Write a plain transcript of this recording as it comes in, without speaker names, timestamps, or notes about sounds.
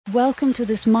Welcome to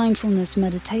this mindfulness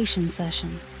meditation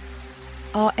session.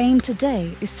 Our aim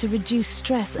today is to reduce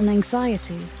stress and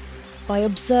anxiety by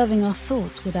observing our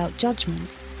thoughts without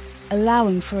judgment,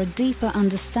 allowing for a deeper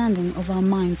understanding of our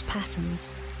mind's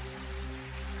patterns.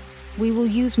 We will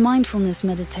use mindfulness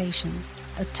meditation,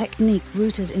 a technique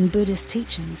rooted in Buddhist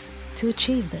teachings, to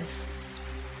achieve this.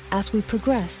 As we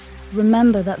progress,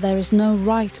 remember that there is no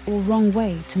right or wrong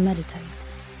way to meditate.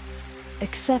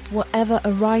 Accept whatever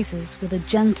arises with a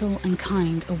gentle and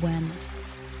kind awareness.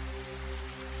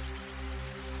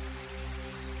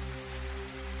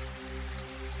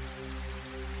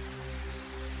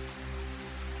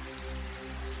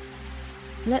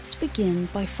 Let's begin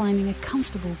by finding a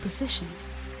comfortable position.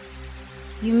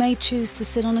 You may choose to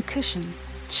sit on a cushion,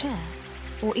 chair,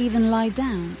 or even lie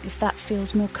down if that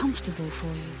feels more comfortable for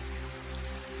you.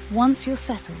 Once you're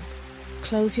settled,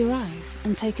 close your eyes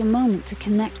and take a moment to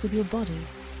connect with your body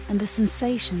and the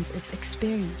sensations it's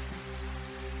experiencing.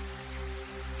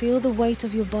 Feel the weight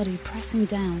of your body pressing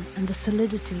down and the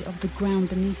solidity of the ground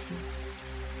beneath you.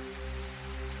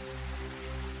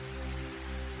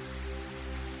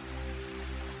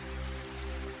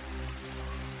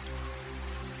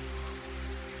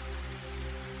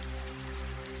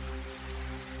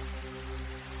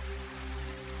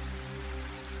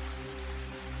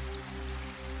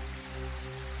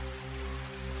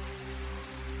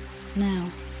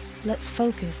 Now, let's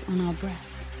focus on our breath.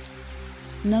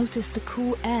 Notice the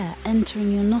cool air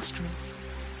entering your nostrils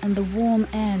and the warm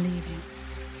air leaving.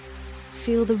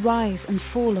 Feel the rise and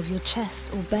fall of your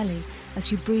chest or belly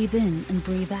as you breathe in and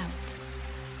breathe out.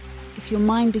 If your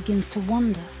mind begins to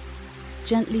wander,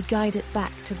 gently guide it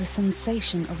back to the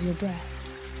sensation of your breath.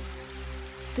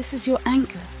 This is your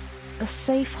anchor, a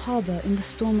safe harbor in the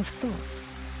storm of thoughts.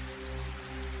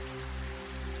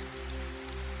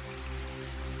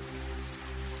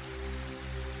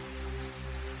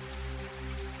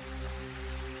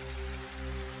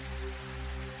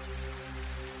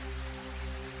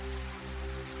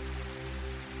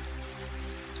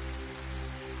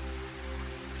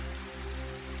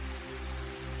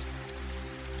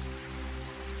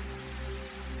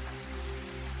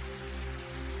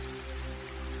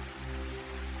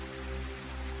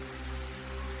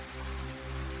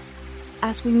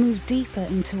 As we move deeper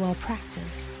into our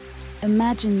practice,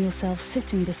 imagine yourself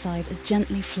sitting beside a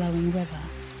gently flowing river.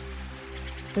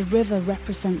 The river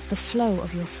represents the flow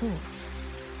of your thoughts.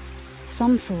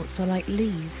 Some thoughts are like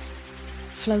leaves,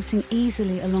 floating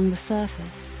easily along the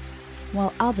surface,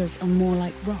 while others are more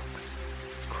like rocks,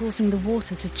 causing the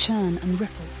water to churn and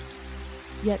ripple.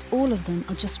 Yet all of them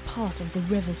are just part of the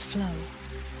river's flow.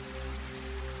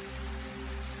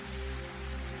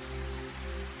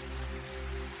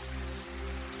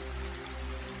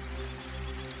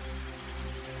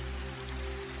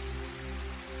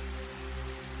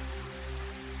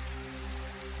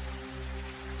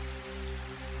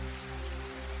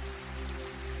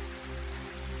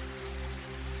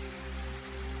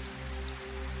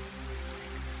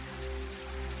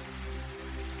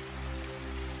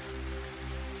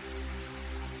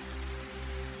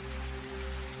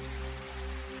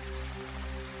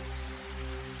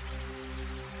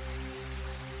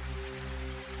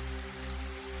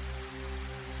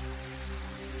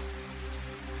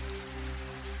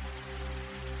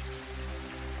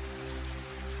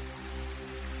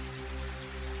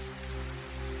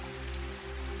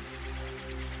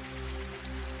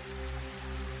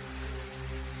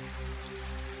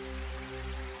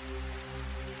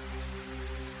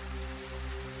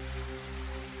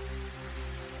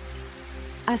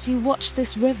 As you watch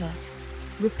this river,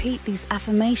 repeat these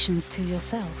affirmations to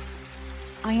yourself.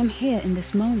 I am here in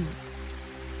this moment.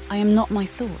 I am not my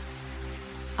thoughts.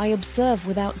 I observe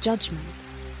without judgment.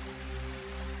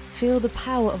 Feel the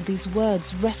power of these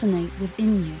words resonate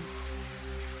within you.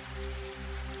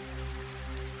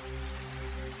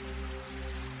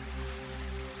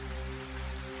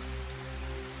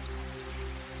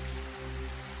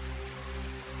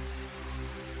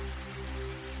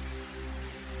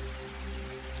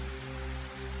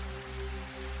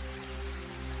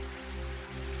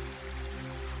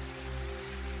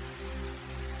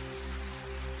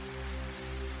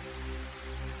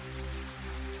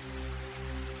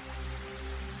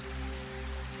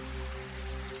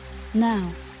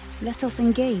 Now, let us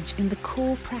engage in the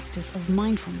core practice of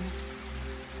mindfulness.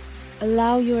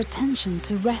 Allow your attention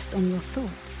to rest on your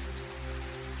thoughts.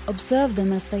 Observe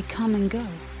them as they come and go.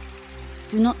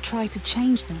 Do not try to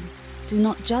change them. Do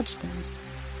not judge them.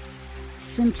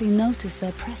 Simply notice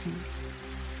their presence.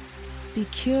 Be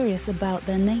curious about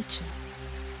their nature.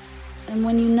 And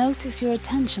when you notice your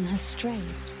attention has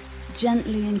strayed,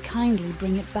 gently and kindly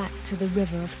bring it back to the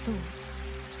river of thoughts.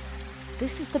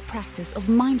 This is the practice of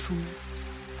mindfulness.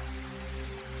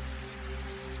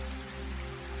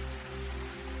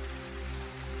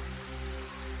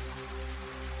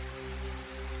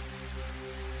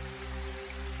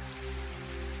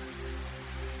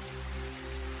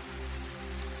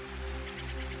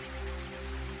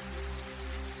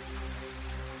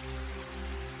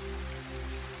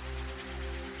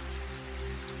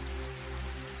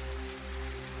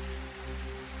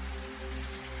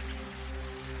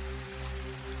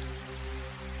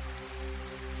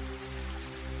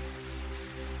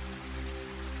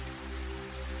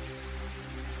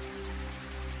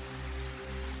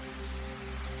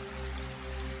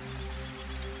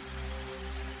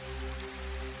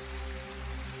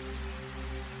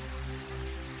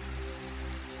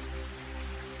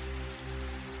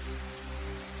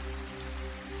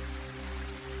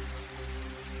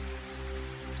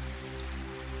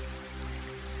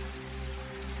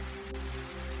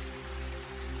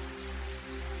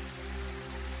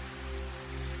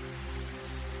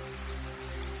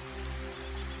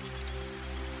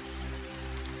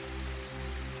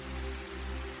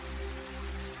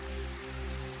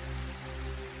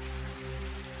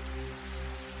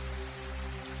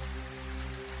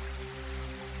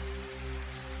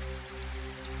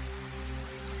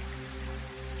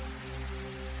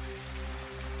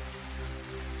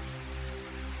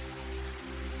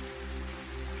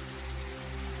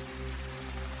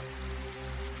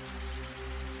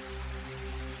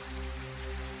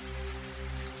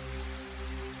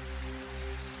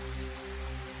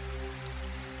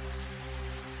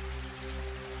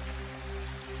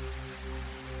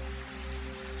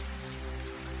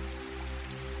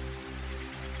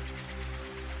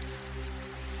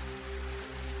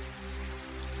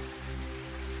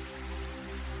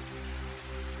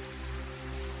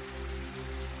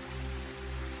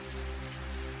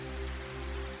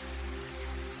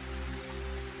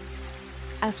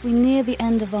 As we near the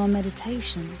end of our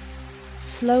meditation,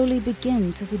 slowly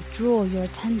begin to withdraw your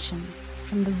attention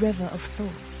from the river of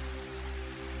thoughts.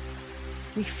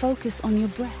 We focus on your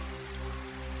breath,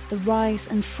 the rise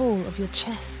and fall of your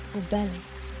chest or belly,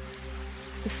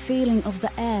 the feeling of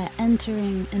the air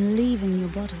entering and leaving your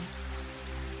body.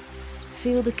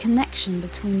 Feel the connection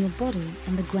between your body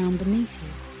and the ground beneath you.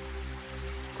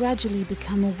 Gradually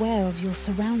become aware of your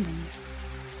surroundings,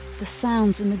 the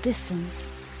sounds in the distance,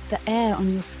 the air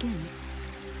on your skin.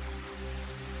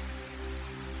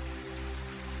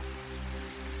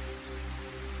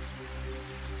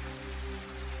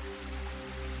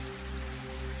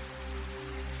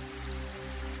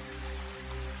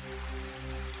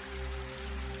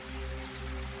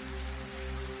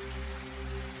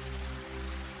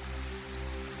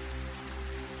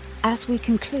 As we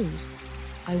conclude,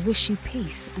 I wish you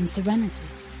peace and serenity.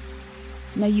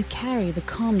 May you carry the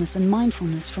calmness and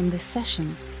mindfulness from this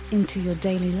session into your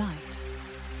daily life.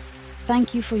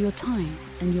 Thank you for your time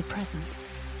and your presence.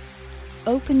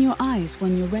 Open your eyes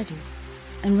when you're ready,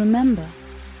 and remember,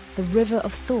 the river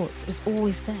of thoughts is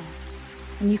always there,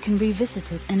 and you can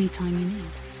revisit it anytime you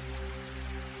need.